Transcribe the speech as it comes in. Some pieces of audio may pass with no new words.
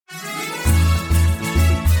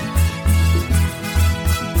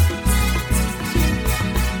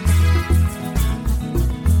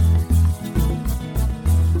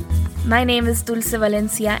My name is Dulce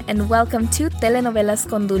Valencia, and welcome to Telenovelas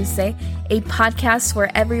con Dulce, a podcast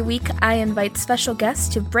where every week I invite special guests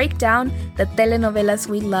to break down the telenovelas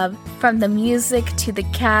we love, from the music to the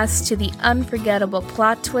cast to the unforgettable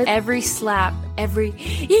plot twist, every slap, every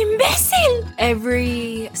imbécil,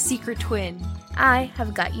 every secret twin. I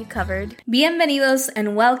have got you covered. Bienvenidos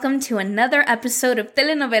and welcome to another episode of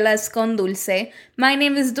Telenovelas con Dulce. My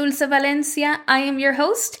name is Dulce Valencia. I am your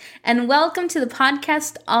host, and welcome to the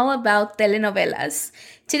podcast all about telenovelas.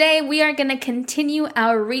 Today we are going to continue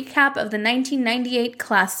our recap of the 1998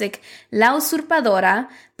 classic La Usurpadora,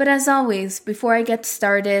 but as always, before I get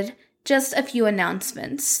started, just a few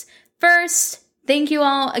announcements. First, thank you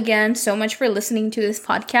all again so much for listening to this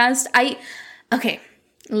podcast.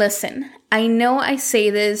 Listen, I know I say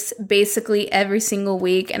this basically every single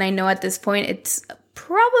week, and I know at this point it's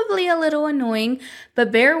probably a little annoying,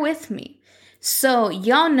 but bear with me. So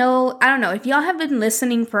y'all know, I don't know, if y'all have been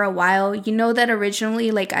listening for a while, you know that originally,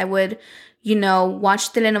 I would,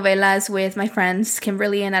 watch telenovelas with my friends,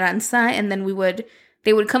 Kimberly and Aranza, and then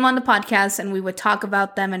they would come on the podcast and we would talk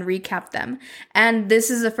about them and recap them. And this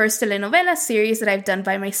is the first telenovela series that I've done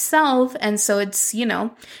by myself. And so it's,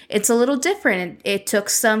 it's a little different. It took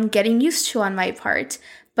some getting used to on my part.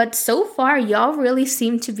 But so far, y'all really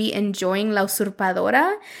seem to be enjoying La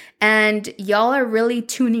Usurpadora, and y'all are really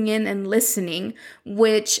tuning in and listening,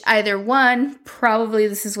 which either one, probably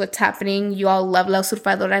this is what's happening, you all love La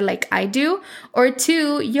Usurpadora like I do, or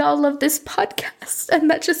two, y'all love this podcast, and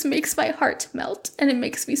that just makes my heart melt, and it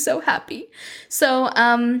makes me so happy. So,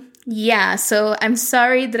 so I'm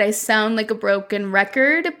sorry that I sound like a broken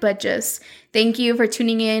record, but just thank you for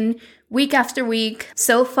tuning in week after week.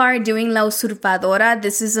 So far, doing La Usurpadora,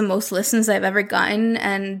 this is the most listens I've ever gotten,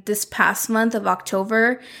 and this past month of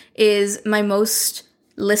October is my most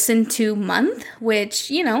listened to month,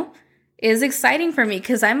 which, is exciting for me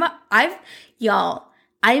because I've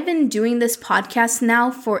been doing this podcast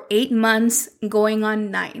now for 8 months, going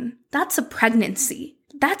on 9. That's a pregnancy.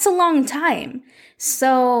 That's a long time.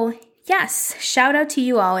 So yes, shout out to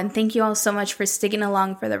you all, and thank you all so much for sticking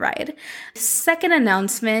along for the ride. Second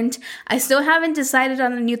announcement, I still haven't decided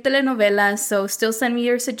on a new telenovela, so still send me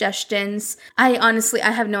your suggestions. I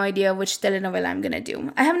have no idea which telenovela I'm gonna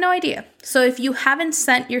do. I have no idea. So if you haven't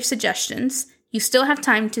sent your suggestions, you still have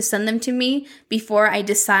time to send them to me before I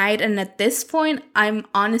decide, and at this point, I'm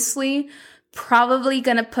honestly probably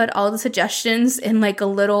gonna put all the suggestions in a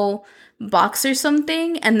little box or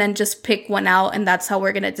something and then just pick one out, and that's how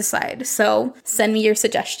we're gonna decide. So send me your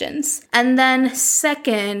suggestions. And then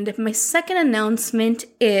my second announcement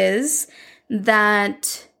is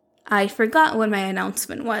that I forgot what my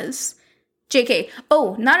announcement was. JK.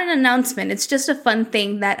 Oh, not an announcement. It's just a fun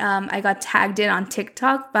thing that I got tagged in on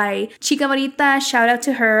TikTok by Chica Bonita. Shout out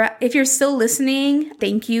to her. If you're still listening,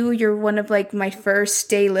 thank you. You're one of my first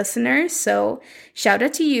day listeners. So shout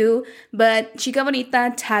out to you. But Chica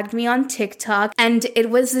Bonita tagged me on TikTok, and it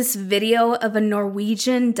was this video of a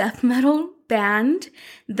Norwegian death metal band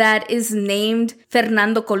that is named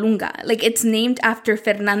Fernando Colunga. It's named after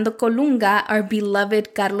Fernando Colunga, our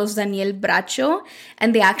beloved Carlos Daniel Bracho,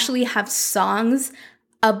 and they actually have songs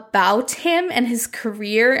about him and his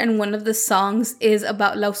career, and one of the songs is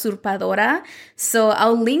about La Usurpadora. So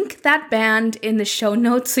I'll link that band in the show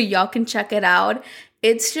notes so y'all can check it out.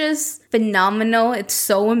 It's just phenomenal. It's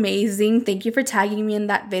so amazing. Thank you for tagging me in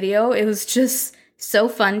that video. It was just so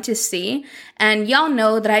fun to see. And y'all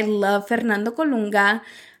know that I love Fernando Colunga.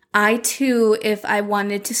 I too, if I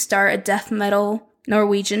wanted to start a death metal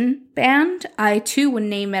Norwegian band, I too would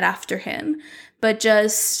name it after him. But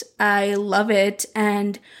I love it.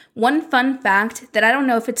 And one fun fact that I don't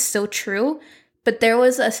know if it's still true, but there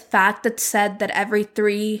was a fact that said that every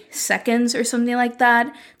 3 seconds or something like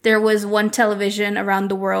that, there was one television around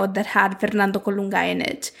the world that had Fernando Colunga in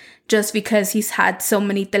it, just because he's had so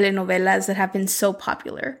many telenovelas that have been so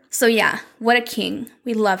popular. So yeah, what a king.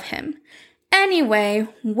 We love him. Anyway,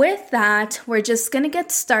 with that, we're just gonna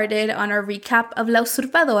get started on our recap of La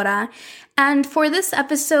Usurpadora. And for this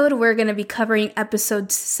episode, we're gonna be covering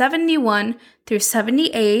episodes 71 through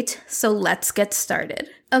 78. So let's get started.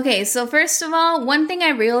 Okay, so first of all, one thing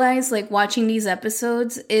I realized watching these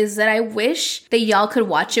episodes is that I wish that y'all could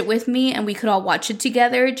watch it with me and we could all watch it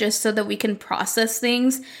together just so that we can process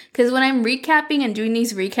things. Because when I'm recapping and doing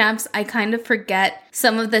these recaps, I kind of forget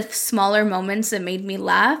some of the smaller moments that made me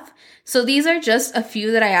laugh. So these are just a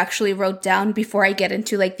few that I actually wrote down before I get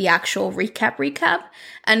into the actual recap.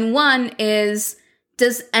 And one is,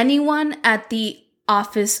 does anyone at the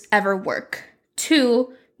office ever work?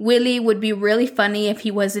 2, Willie would be really funny if he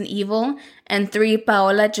wasn't evil. And 3,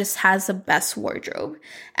 Paola just has the best wardrobe.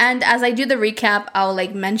 And as I do the recap, I'll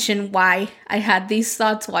mention why I had these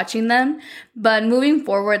thoughts watching them. But moving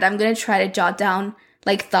forward, I'm going to try to jot down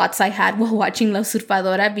thoughts I had while watching La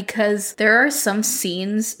Usurpadora, because there are some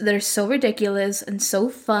scenes that are so ridiculous and so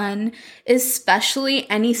fun, especially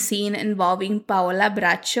any scene involving Paola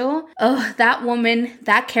Bracho. Oh, that woman,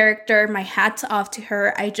 that character, my hat's off to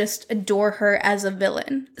her. I just adore her as a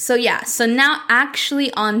villain. So now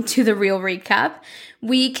actually on to the real recap.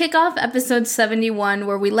 We kick off episode 71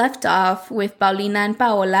 where we left off with Paulina and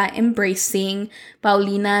Paola embracing,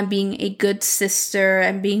 Paulina being a good sister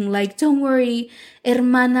and being like, don't worry,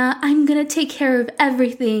 hermana, I'm gonna take care of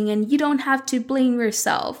everything and you don't have to blame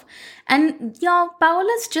yourself. And y'all,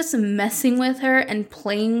 Paola's just messing with her and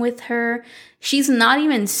playing with her. She's not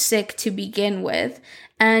even sick to begin with.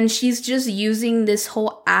 And she's just using this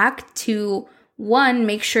whole act to, 1,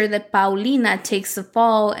 make sure that Paulina takes the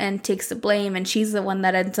fall and takes the blame and she's the one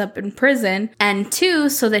that ends up in prison. And 2,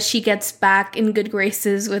 so that she gets back in good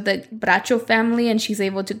graces with the Bracho family and she's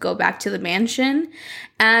able to go back to the mansion.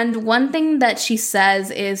 And one thing that she says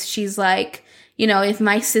is she's like, if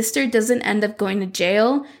my sister doesn't end up going to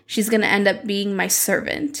jail, she's going to end up being my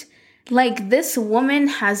servant. This woman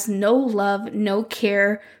has no love, no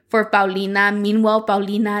care for Paulina. Meanwhile,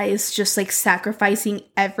 Paulina is just sacrificing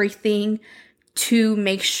everything to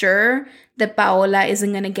make sure that Paola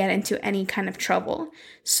isn't going to get into any kind of trouble.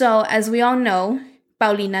 So, as we all know,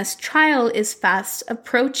 Paulina's trial is fast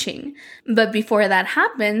approaching. But before that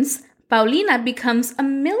happens, Paulina becomes a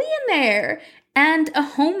millionaire and a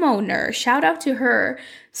homeowner. Shout out to her.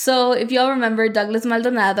 So if y'all remember Douglas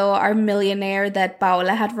Maldonado, our millionaire that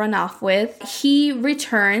Paola had run off with, he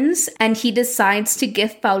returns and he decides to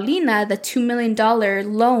give Paulina the $2 million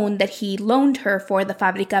loan that he loaned her for the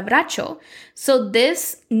Fábrica Bracho. So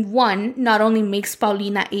this, 1, not only makes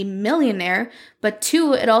Paulina a millionaire, but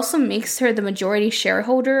 2, it also makes her the majority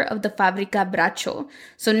shareholder of the Fábrica Bracho.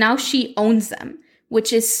 So now she owns them,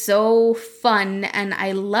 which is so fun and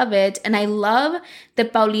I love it. And I love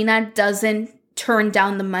that Paulina doesn't turn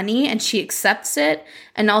down the money and she accepts it.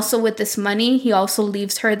 And also with this money, he also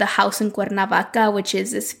leaves her the house in Cuernavaca, which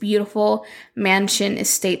is this beautiful mansion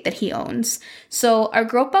estate that he owns. So our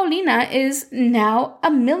girl Paulina is now a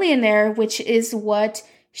millionaire, which is what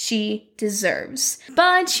she deserves.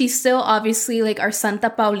 But she's still obviously our Santa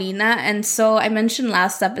Paulina. And so I mentioned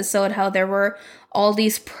last episode how there were all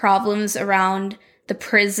these problems around the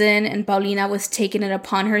prison and Paulina was taking it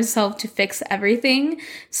upon herself to fix everything.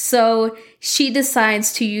 So she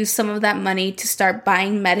decides to use some of that money to start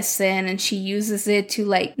buying medicine and she uses it to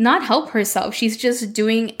not help herself. She's just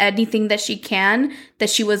doing anything that she can that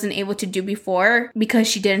she wasn't able to do before because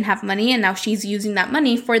she didn't have money, and now she's using that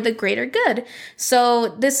money for the greater good.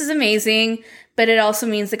 So this is amazing. But it also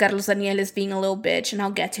means that Carlos Daniel is being a little bitch, and I'll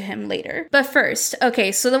get to him later. But first,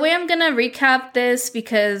 okay, so the way I'm gonna recap this,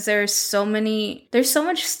 because there's so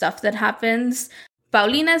much stuff that happens.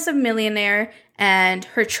 Paulina's a millionaire, and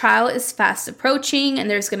her trial is fast approaching, and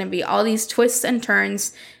there's gonna be all these twists and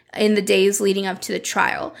turns in the days leading up to the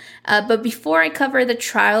trial. But before I cover the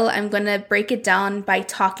trial, I'm going to break it down by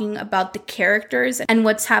talking about the characters and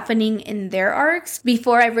what's happening in their arcs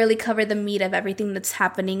before I really cover the meat of everything that's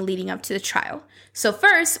happening leading up to the trial. So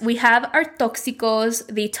first, we have our toxicos,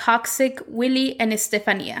 the toxic Willie and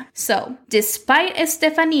Estefania. So, despite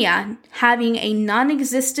Estefania having a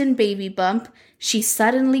non-existent baby bump, she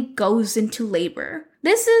suddenly goes into labor.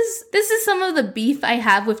 This is some of the beef I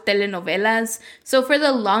have with telenovelas. So for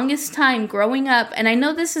the longest time growing up, and I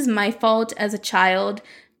know this is my fault as a child,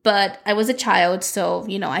 but I was a child, so,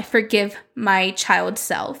 I forgive my child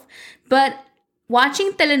self. But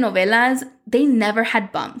watching telenovelas, they never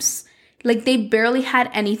had bumps. They barely had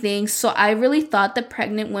anything. So I really thought that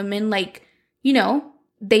pregnant women,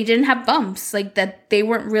 they didn't have bumps. That they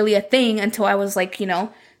weren't really a thing until I was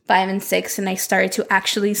 5 and 6 and I started to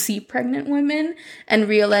actually see pregnant women and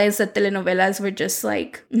realize that telenovelas were just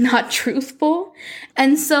not truthful.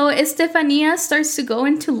 And so Estefania starts to go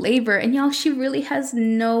into labor, and y'all, she really has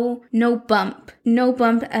no bump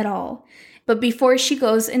at all. But before she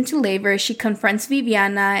goes into labor, she confronts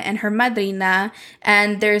Viviana and her madrina,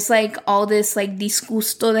 and there's all this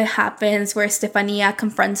disgusto that happens where Estefania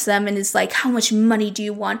confronts them and is like, how much money do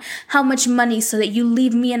you want? How much money so that you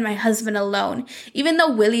leave me and my husband alone? Even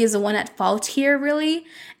though Willie is the one at fault here, really.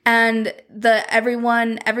 And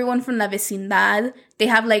everyone from La Vecindad, they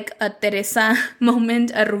have a Teresa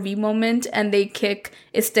moment, a Ruby moment, and they kick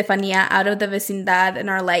Estefania out of the Vecindad and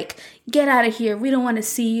are like, get out of here, we don't want to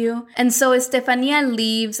see you. And so Estefania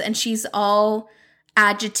leaves and she's all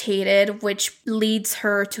agitated, which leads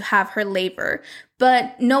her to have her labor.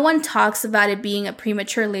 But no one talks about it being a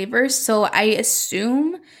premature labor, so I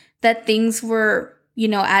assume that things were,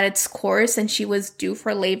 at its course and she was due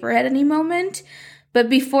for labor at any moment. But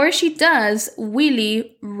before she does,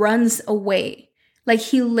 Willie runs away. Like,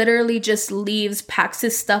 he literally just leaves, packs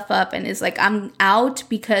his stuff up, and is like, I'm out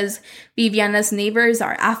because Viviana's neighbors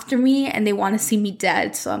are after me and they want to see me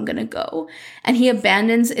dead, so I'm gonna go. And he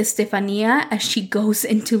abandons Estefania as she goes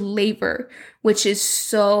into labor, which is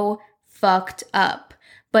so fucked up.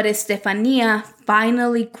 But Estefania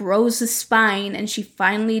finally grows a spine and she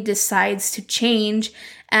finally decides to change,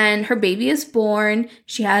 and her baby is born.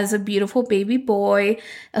 She has a beautiful baby boy,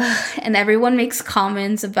 and everyone makes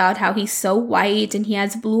comments about how he's so white and he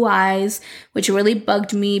has blue eyes, which really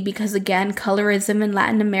bugged me because, again, colorism in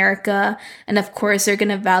Latin America, and of course they're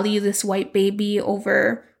gonna value this white baby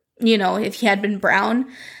over, if he had been brown.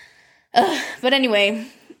 But anyway,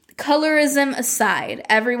 colorism aside,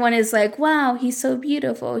 everyone is like, wow, he's so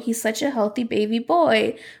beautiful. He's such a healthy baby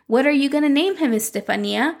boy. What are you going to name him,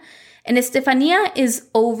 Estefania? And Estefania is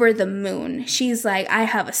over the moon. She's like, I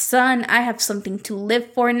have a son. I have something to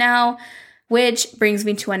live for now. Which brings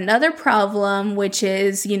me to another problem, which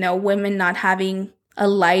is, women not having a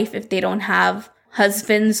life if they don't have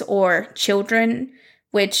husbands or children.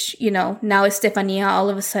 Which, now Estefania, all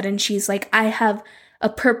of a sudden, she's like, I have a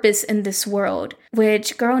purpose in this world.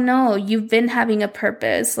 Which, girl, no, you've been having a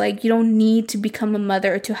purpose. Like, you don't need to become a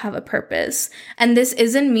mother to have a purpose. And this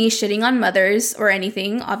isn't me shitting on mothers or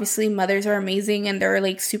anything. Obviously, mothers are amazing and they're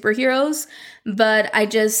like superheroes. But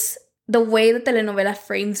the way that telenovela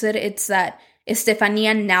frames it, it's that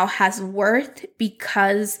Estefania now has worth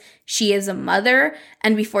because she is a mother.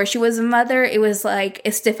 And before she was a mother, it was like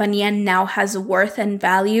Estefania now has worth and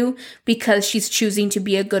value because she's choosing to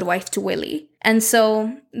be a good wife to Willie. And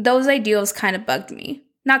so those ideals kind of bugged me.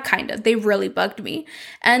 Not kind of, they really bugged me.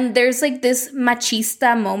 And there's like this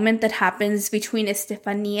machista moment that happens between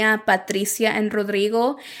Estefania, Patricia, and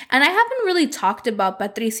Rodrigo. And I haven't really talked about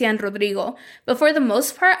Patricia and Rodrigo, but for the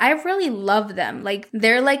most part, I really love them. Like,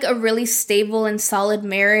 they're like a really stable and solid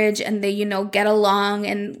marriage, and they, get along.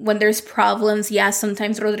 And when there's problems, yeah,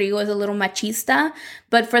 sometimes Rodrigo is a little machista,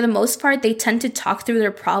 but for the most part, they tend to talk through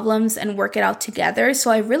their problems and work it out together.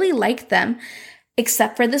 So I really like them.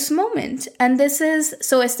 Except for this moment. And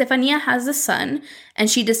so Estefania has a son, and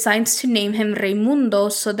she decides to name him Raimundo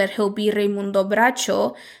so that he'll be Raimundo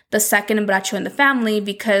Bracho, the second Bracho in the family,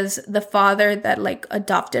 because the father that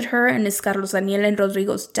adopted her and is Carlos Daniel and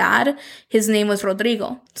Rodrigo's dad, his name was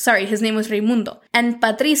Raimundo. And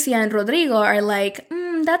Patricia and Rodrigo are like,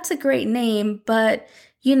 that's a great name, but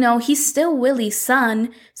he's still Willie's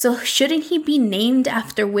son, so shouldn't he be named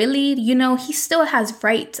after Willie? He still has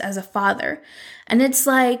rights as a father. And it's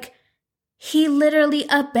like, he literally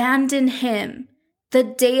abandoned him the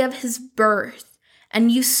day of his birth.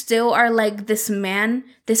 And you still are like, this man,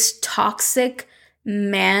 this toxic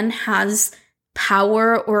man has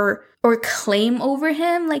power or claim over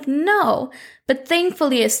him? Like, no. But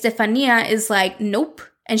thankfully, Estefania is like, nope.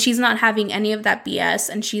 And she's not having any of that BS.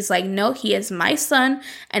 And she's like, no, he is my son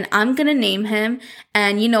and I'm going to name him.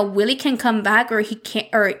 And, Willie can come back or he can't,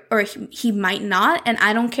 or he might not. And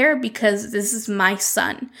I don't care because this is my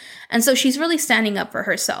son. And so she's really standing up for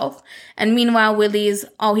herself. And meanwhile, Willie's,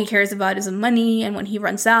 all he cares about is money. And when he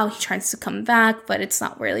runs out, he tries to come back, but it's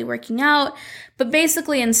not really working out. But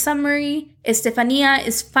basically, in summary, Estefania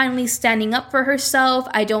is finally standing up for herself.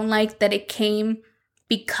 I don't like that it came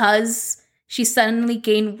because she suddenly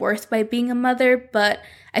gained worth by being a mother, but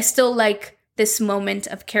I still like this moment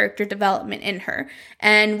of character development in her.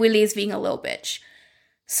 And Willie is being a little bitch.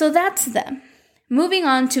 So that's them. Moving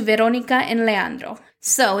on to Veronica and Leandro.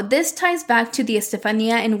 So this ties back to the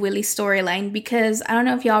Estefania and Willie storyline because I don't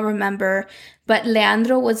know if y'all remember, but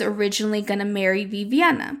Leandro was originally going to marry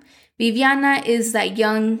Viviana. Viviana is that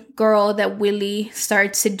young girl that Willie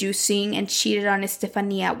started seducing and cheated on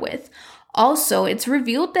Estefania with. Also, it's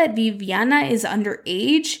revealed that Viviana is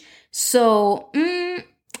underage, so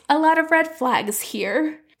a lot of red flags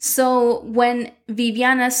here. So when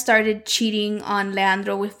Viviana started cheating on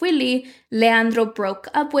Leandro with Willie, Leandro broke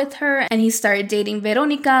up with her and he started dating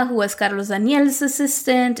Veronica, who was Carlos Daniel's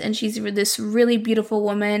assistant, and she's this really beautiful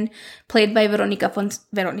woman played by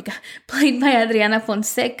played by Adriana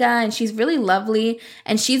Fonseca, and she's really lovely,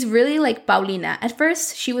 and she's really like Paulina. At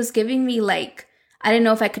first, she was giving me I didn't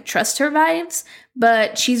know if I could trust her vibes,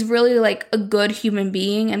 but she's really like a good human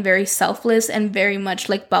being and very selfless and very much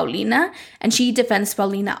like Paulina, and she defends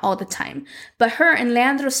Paulina all the time. But her and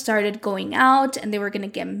Leandro started going out and they were going to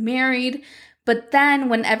get married. But then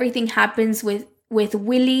when everything happens with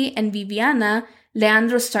Willie and Viviana,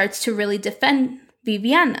 Leandro starts to really defend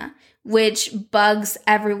Viviana, which bugs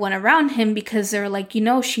everyone around him because they're like,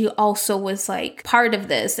 she also was like part of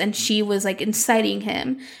this and she was like inciting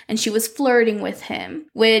him and she was flirting with him,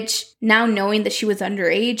 which now knowing that she was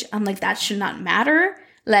underage, I'm like, that should not matter.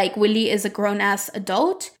 Like, Willie is a grown-ass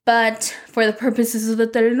adult, but for the purposes of the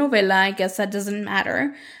telenovela, I guess that doesn't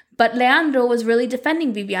matter. But Leandro was really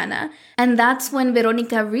defending Viviana, and that's when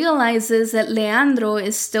Veronica realizes that Leandro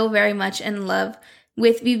is still very much in love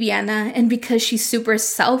with Viviana, and because she's super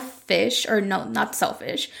selfish, or no, not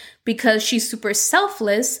selfish, because she's super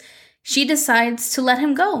selfless, she decides to let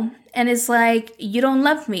him go. And is like, you don't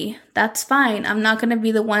love me. That's fine. I'm not going to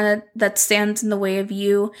be the one that stands in the way of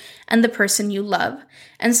you and the person you love.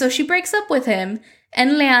 And so she breaks up with him.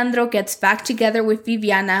 And Leandro gets back together with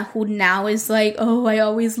Viviana, who now is like, oh, I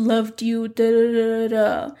always loved you. Da, da, da,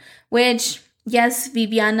 da. Which, yes,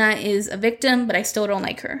 Viviana is a victim, but I still don't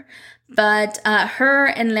like her. But her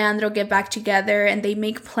and Leandro get back together and they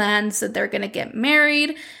make plans that they're going to get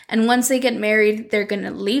married. And once they get married, they're going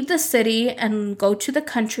to leave the city and go to the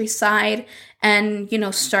countryside and,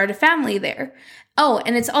 start a family there. Oh,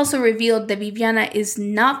 and it's also revealed that Viviana is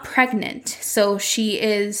not pregnant. So she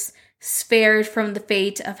is spared from the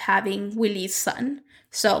fate of having Willie's son.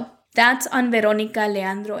 So that's on Veronica,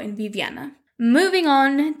 Leandro, and Viviana. Moving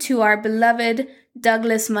on to our beloved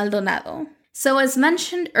Douglas Maldonado. So as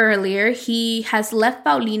mentioned earlier, he has left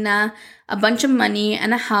Paulina a bunch of money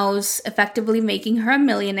and a house, effectively making her a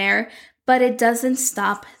millionaire, but it doesn't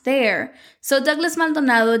stop there. So Douglas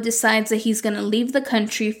Maldonado decides that he's going to leave the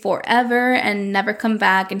country forever and never come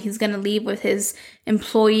back, and he's going to leave with his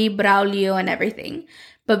employee Braulio and everything.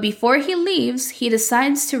 But before he leaves, he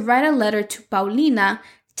decides to write a letter to Paulina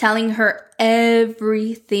telling her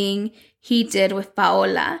everything he did with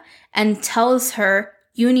Paola and tells her,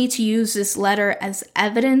 you need to use this letter as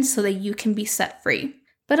evidence so that you can be set free.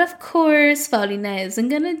 But of course, Paulina isn't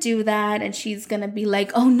going to do that, and she's going to be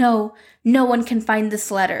like, oh no one can find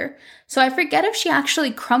this letter. So I forget if she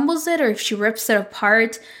actually crumbles it or if she rips it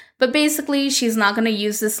apart, but basically she's not going to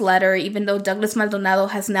use this letter, even though Douglas Maldonado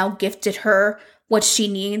has now gifted her what she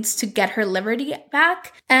needs to get her liberty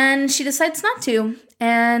back, and she decides not to,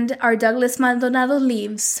 and our Douglas Maldonado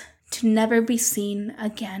leaves to never be seen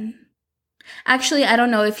again. Actually, I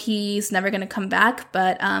don't know if he's never going to come back,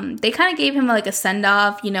 but they kind of gave him like a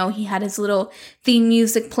send-off. He had his little theme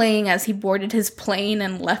music playing as he boarded his plane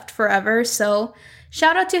and left forever. So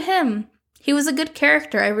shout out to him. He was a good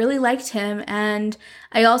character. I really liked him. And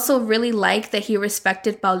I also really liked that he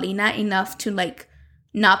respected Paulina enough to like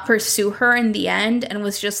not pursue her in the end and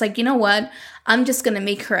was just like, you know what? I'm just going to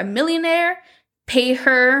make her a millionaire, pay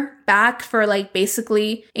her back for like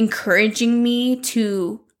basically encouraging me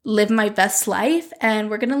to live my best life, and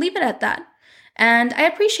we're gonna leave it at that. And I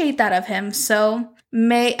appreciate that of him. So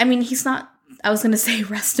he's not, I was gonna say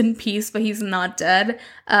rest in peace, but he's not dead.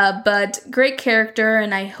 But great character,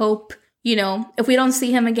 and I hope, if we don't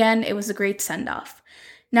see him again, it was a great send-off.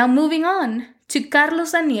 Now moving on to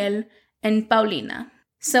Carlos Daniel and Paulina.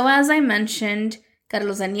 So as I mentioned,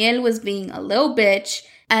 Carlos Daniel was being a little bitch,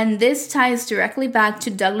 and this ties directly back to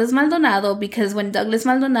Douglas Maldonado, because when Douglas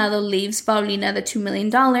Maldonado leaves Paulina the $2 million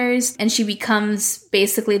and she becomes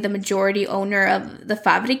basically the majority owner of the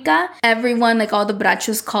Fábrica, everyone, like all the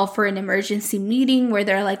brachos, call for an emergency meeting where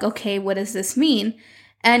they're like, okay, what does this mean?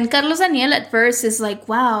 And Carlos Daniel at first is like,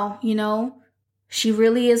 wow, she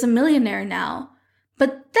really is a millionaire now.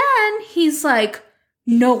 But then he's like,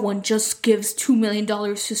 no one just gives $2 million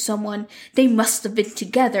to someone. They must have been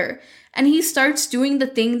together. And he starts doing the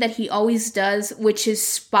thing that he always does, which is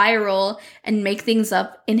spiral and make things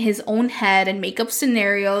up in his own head and make up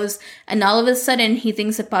scenarios. And all of a sudden, he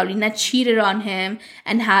thinks that Paulina cheated on him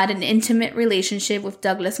and had an intimate relationship with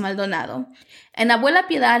Douglas Maldonado. And Abuela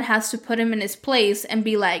Piedad has to put him in his place and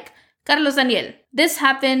be like, Carlos Daniel, this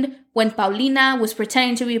happened when Paulina was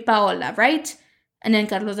pretending to be Paola, right? And then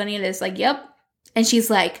Carlos Daniel is like, yep. And she's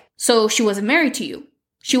like, so she wasn't married to you.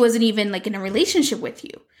 She wasn't even like in a relationship with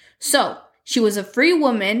you. So she was a free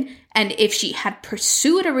woman, and if she had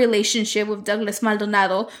pursued a relationship with Douglas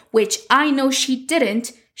Maldonado, which I know she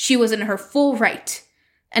didn't, she was in her full right.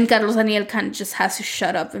 And Carlos Daniel kind of just has to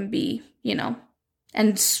shut up and be,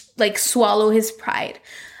 and like swallow his pride.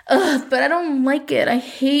 But I don't like it. I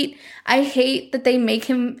hate that they make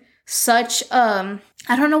him such, I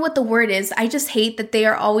don't know what the word is. I just hate that they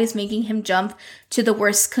are always making him jump to the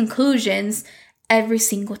worst conclusions every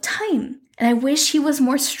single time. And I wish he was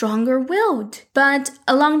more stronger-willed. But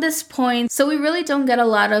along this point, so we really don't get a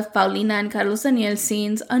lot of Paulina and Carlos Daniel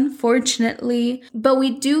scenes, unfortunately. But we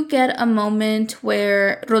do get a moment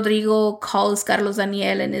where Rodrigo calls Carlos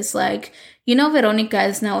Daniel and is like, you know, Veronica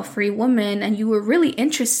is now a free woman and you were really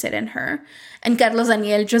interested in her. And Carlos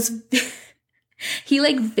Daniel just, he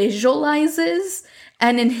like visualizes,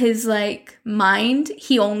 and in his like mind,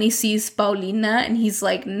 he only sees Paulina, and he's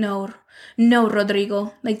like, no,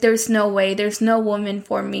 Rodrigo, like there's no way, there's no woman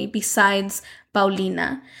for me besides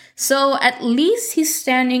Paulina. So at least he's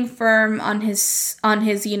standing firm on his,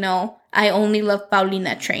 you know, I only love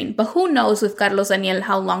Paulina train. But who knows with Carlos Daniel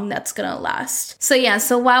how long that's gonna last. So yeah,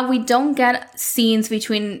 so while we don't get scenes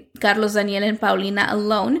between Carlos Daniel and Paulina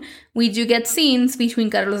alone, we do get scenes between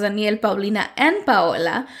Carlos Daniel, Paulina, and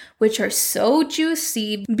Paola, which are so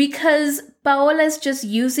juicy because Paola is just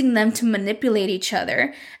using them to manipulate each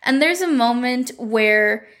other. And there's a moment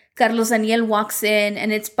where Carlos Daniel walks in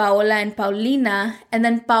and it's Paola and Paulina, and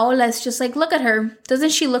then Paola is just like, look at her. Doesn't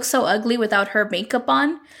she look so ugly without her makeup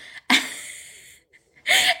on?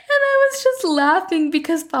 And I was just laughing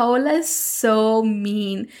because Paola is so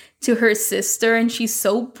mean to her sister and she's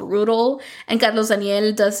so brutal. And Carlos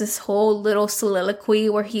Daniel does this whole little soliloquy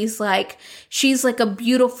where he's like, she's like a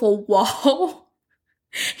beautiful wall.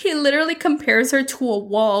 He literally compares her to a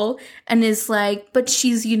wall and is like, but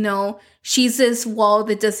she's, you know, she's this wall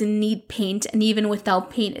that doesn't need paint, and even without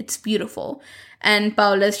paint, it's beautiful. And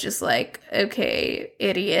Paola's just like, okay,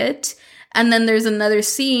 idiot. And then there's another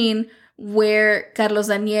scene where Carlos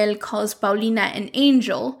Daniel calls Paulina an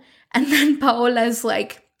angel, and then Paola is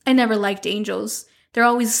like, I never liked angels. They're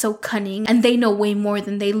always so cunning, and they know way more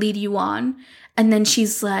than they lead you on. And then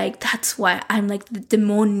she's like, that's why I'm like the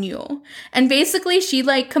demonio. And basically she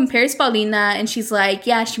like compares Paulina and she's like,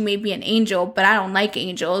 yeah, she may be an angel, but I don't like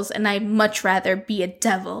angels and I'd much rather be a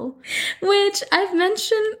devil. Which I've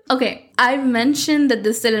mentioned that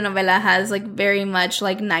this telenovela has like very much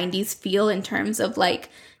like 90s feel in terms of like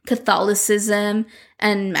Catholicism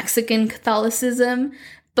and Mexican Catholicism.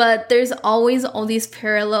 But there's always all these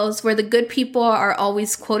parallels where the good people are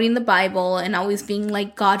always quoting the Bible and always being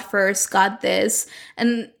like, God first, God this.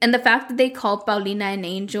 And the fact that they call Paulina an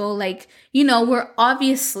angel, like, you know, we're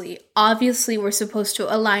obviously we're supposed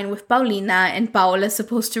to align with Paulina, and Paola is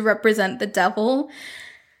supposed to represent the devil.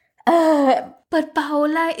 But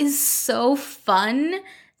Paola is so fun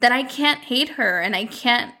that I can't hate her and I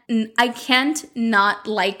can't not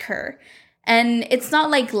like her. And it's not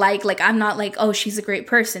like I'm not like, oh, she's a great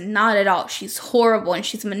person. Not at all. She's horrible and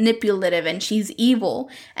she's manipulative and she's evil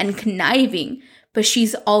and conniving. But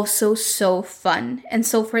she's also so fun. And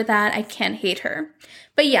so for that, I can't hate her.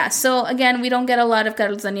 But yeah, so again, we don't get a lot of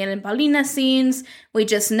Carlos Daniel and Paulina scenes. We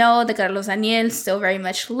just know that Carlos Daniel still very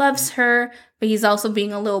much loves her, but he's also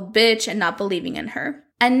being a little bitch and not believing in her.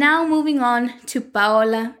 And now moving on to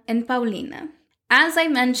Paola and Paulina. As I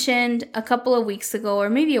mentioned a couple of weeks ago, or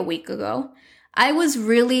maybe a week ago, I was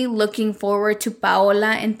really looking forward to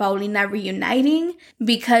Paola and Paulina reuniting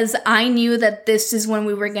because I knew that this is when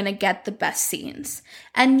we were going to get the best scenes.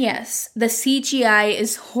 And yes, the CGI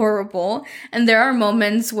is horrible, and there are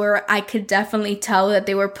moments where I could definitely tell that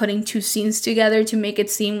they were putting two scenes together to make it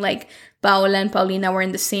seem like Paola and Paulina were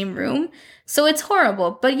in the same room. So it's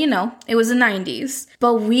horrible, but you know, it was the 90s.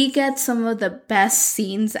 But we get some of the best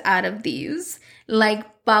scenes out of these.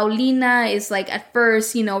 Like, Paulina is like at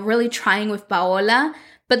first, you know, really trying with Paola.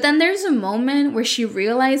 But then there's a moment where she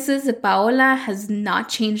realizes that Paola has not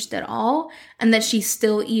changed at all and that she's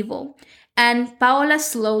still evil. And Paola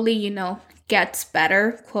slowly, you know, gets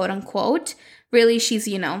better, quote unquote. Really, she's,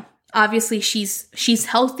 you know, obviously she's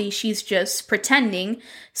healthy. She's just pretending.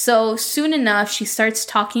 So soon enough, she starts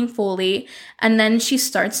talking fully, and then she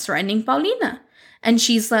starts threatening Paulina. And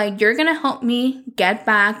she's like, you're going to help me get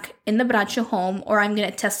back in the Bracho home, or I'm going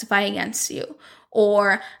to testify against you.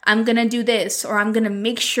 Or I'm going to do this, or I'm going to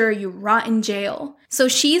make sure you rot in jail. So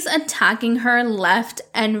she's attacking her left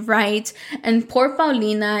and right. And poor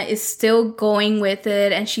Paulina is still going with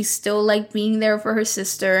it. And she's still like being there for her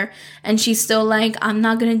sister. And she's still like, I'm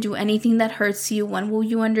not going to do anything that hurts you. When will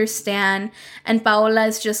you understand? And Paola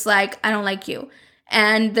is just like, I don't like you.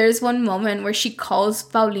 And there's one moment where she calls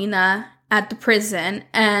Paulina at the prison,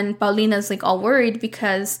 and Paulina's like all worried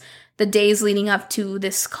because the days leading up to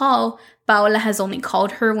this call, Paola has only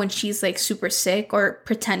called her when she's like super sick or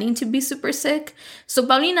pretending to be super sick. So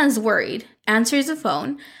Paulina's worried, answers the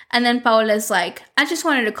phone, and then Paola's like, I just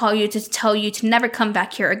wanted to call you to tell you to never come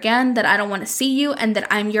back here again, that I don't want to see you, and that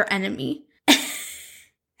I'm your enemy.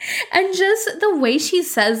 And just the way she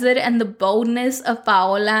says it and the boldness of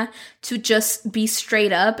Paola to just be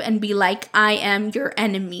straight up and be like, I am your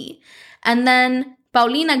enemy. And then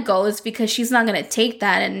Paulina goes because she's not going to take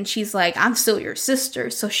that. And she's like, I'm still your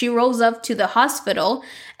sister. So she rolls up to the hospital,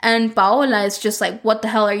 and Paola is just like, what the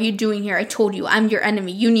hell are you doing here? I told you, I'm your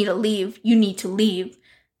enemy. You need to leave. You need to leave.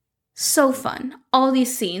 So fun. All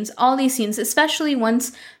these scenes, especially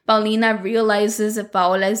once Paulina realizes that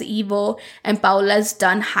Paola is evil and Paola's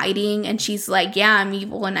done hiding and she's like, yeah, I'm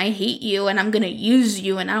evil and I hate you and I'm going to use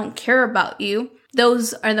you and I don't care about you.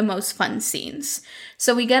 Those are the most fun scenes.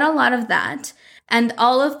 So we get a lot of that. And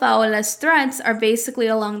all of Paola's threats are basically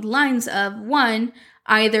along the lines of, one,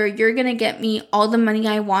 either you're going to get me all the money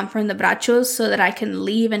I want from the Brachos so that I can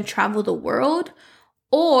leave and travel the world,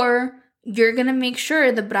 or you're going to make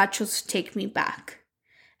sure the Brachos take me back.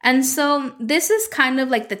 And so this is kind of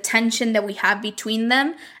like the tension that we have between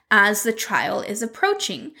them as the trial is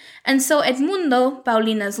approaching. And so Edmundo,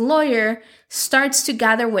 Paulina's lawyer, starts to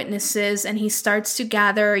gather witnesses and he starts to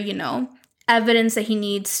gather, evidence that he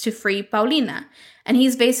needs to free Paulina. And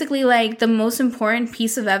he's basically like, the most important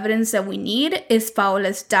piece of evidence that we need is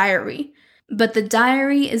Paola's diary. But the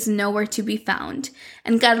diary is nowhere to be found.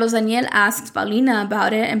 And Carlos Daniel asks Paulina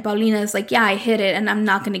about it, and Paulina is like, yeah, I hid it, and I'm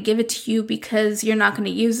not going to give it to you because you're not going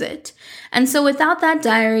to use it. And so without that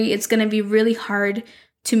diary, it's going to be really hard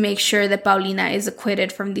to make sure that Paulina is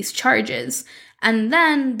acquitted from these charges. And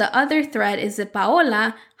then the other threat is that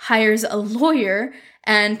Paola hires a lawyer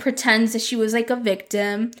and pretends that she was like a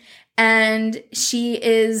victim, and she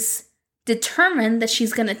is determined that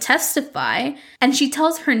she's going to testify, and she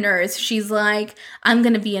tells her nurse, she's like, I'm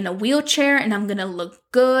going to be in a wheelchair and I'm going to look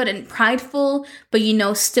good and prideful, but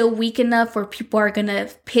still weak enough where people are going to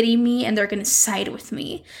pity me and they're going to side with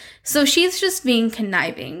me. So she's just being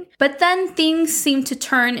conniving. But then things seem to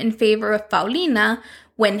turn in favor of Paulina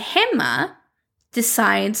when Gemma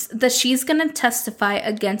decides that she's going to testify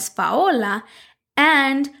against Paola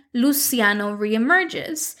and Luciano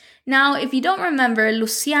reemerges. Now, if you don't remember,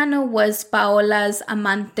 Luciano was Paola's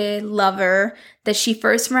amante lover that she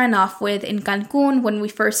first ran off with in Cancun when we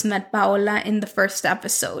first met Paola in the first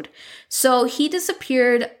episode. So he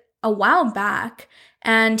disappeared a while back,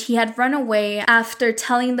 and he had run away after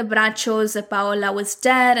telling the Brachos that Paola was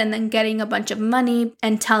dead and then getting a bunch of money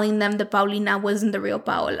and telling them that Paulina wasn't the real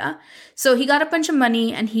Paola. So he got a bunch of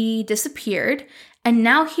money and he disappeared, and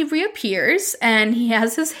now he reappears and he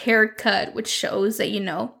has his hair cut, which shows that,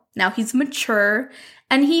 now he's mature,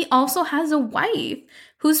 and he also has a wife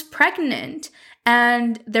who's pregnant,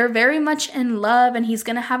 and they're very much in love, and he's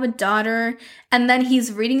going to have a daughter. And then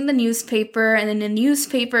he's reading the newspaper, and in the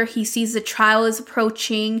newspaper, he sees the trial is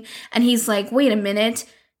approaching, and he's like, wait a minute,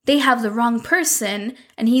 they have the wrong person.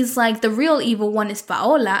 And he's like, the real evil one is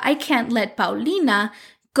Paola. I can't let Paulina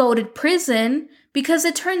go to prison, because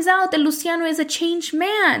it turns out that Luciano is a changed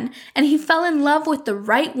man and he fell in love with the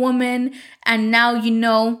right woman, and now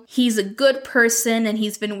he's a good person and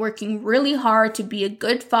he's been working really hard to be a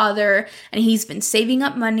good father, and he's been saving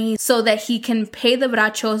up money so that he can pay the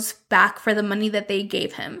Brachos back for the money that they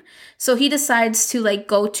gave him. So he decides to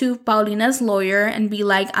go to Paulina's lawyer and be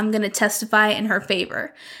like, I'm going to testify in her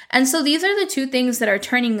favor. And so these are the two things that are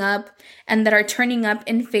turning up and that are turning up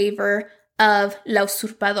in favor of La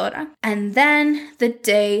Usurpadora. And then the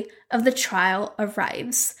day of the trial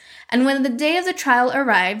arrives. And when the day of the trial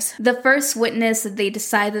arrives, the first witness that they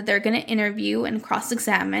decide that they're going to interview and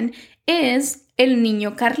cross-examine is El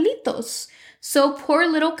Niño Carlitos. So poor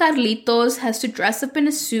little Carlitos has to dress up in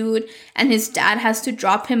a suit, and his dad has to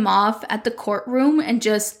drop him off at the courtroom and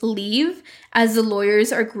just leave as the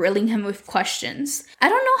lawyers are grilling him with questions. I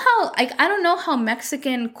don't know how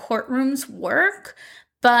Mexican courtrooms work,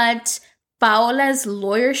 but Paola's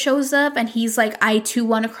lawyer shows up and he's like, I too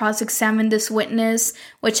want to cross-examine this witness,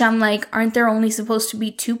 which I'm like, aren't there only supposed to be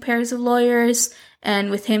 2 pairs of lawyers? And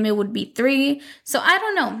with him, it would be 3. So I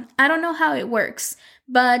don't know how it works.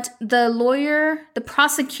 But the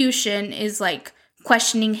prosecution is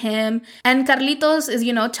questioning him. And Carlitos is,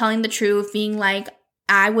 telling the truth, being like,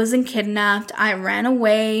 I wasn't kidnapped. I ran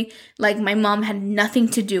away. My mom had nothing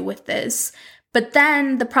to do with this. But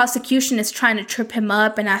then the prosecution is trying to trip him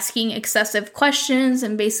up and asking excessive questions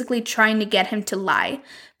and basically trying to get him to lie.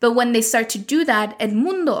 But when they start to do that,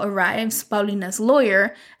 Edmundo arrives, Paulina's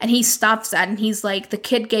lawyer, and he stops that and he's like, the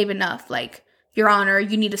kid gave enough. Your Honor,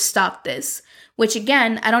 you need to stop this. Which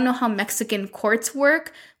again, I don't know how Mexican courts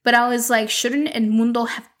work, but I was like, shouldn't Edmundo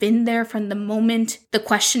have been there from the moment the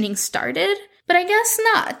questioning started? But I guess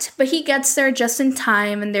not. But he gets there just in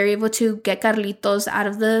time and they're able to get Carlitos out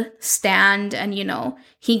of the stand, and,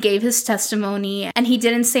 he gave his testimony and he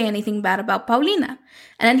didn't say anything bad about Paulina.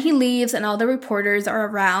 And then he leaves and all the reporters are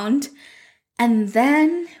around. And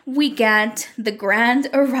then we get the grand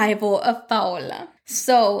arrival of Paola.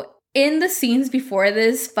 So in the scenes before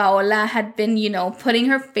this, Paola had been, putting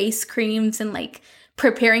her face creams and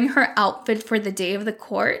preparing her outfit for the day of the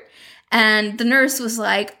court. And the nurse was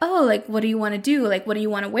like, oh, like, what do you want to do? Like, what do you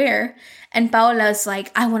want to wear? And Paola's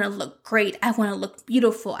like, I want to look great. I want to look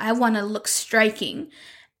beautiful. I want to look striking.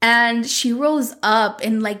 And she rose up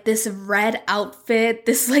in like this red outfit,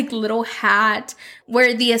 this like little hat,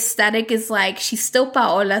 where the aesthetic is like, she's still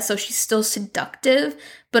Paola, so she's still seductive,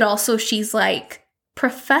 but also she's like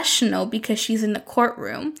professional because she's in the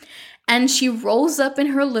courtroom. And she rolls up in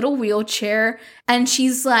her little wheelchair and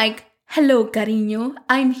she's like, hello, cariño.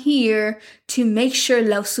 I'm here to make sure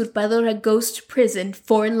La Usurpadora goes to prison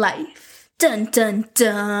for life. Dun, dun,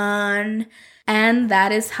 dun. And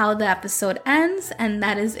that is how the episode ends. And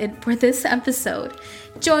that is it for this episode.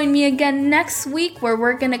 Join me again next week where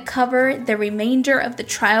we're going to cover the remainder of the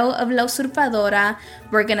trial of La Usurpadora.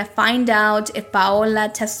 We're going to find out if Paola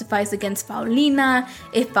testifies against Paulina,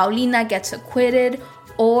 if Paulina gets acquitted,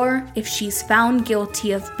 or if she's found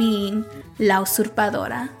guilty of being La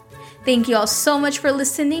Usurpadora. Thank you all so much for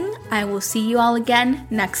listening. I will see you all again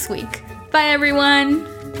next week. Bye,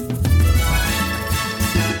 everyone.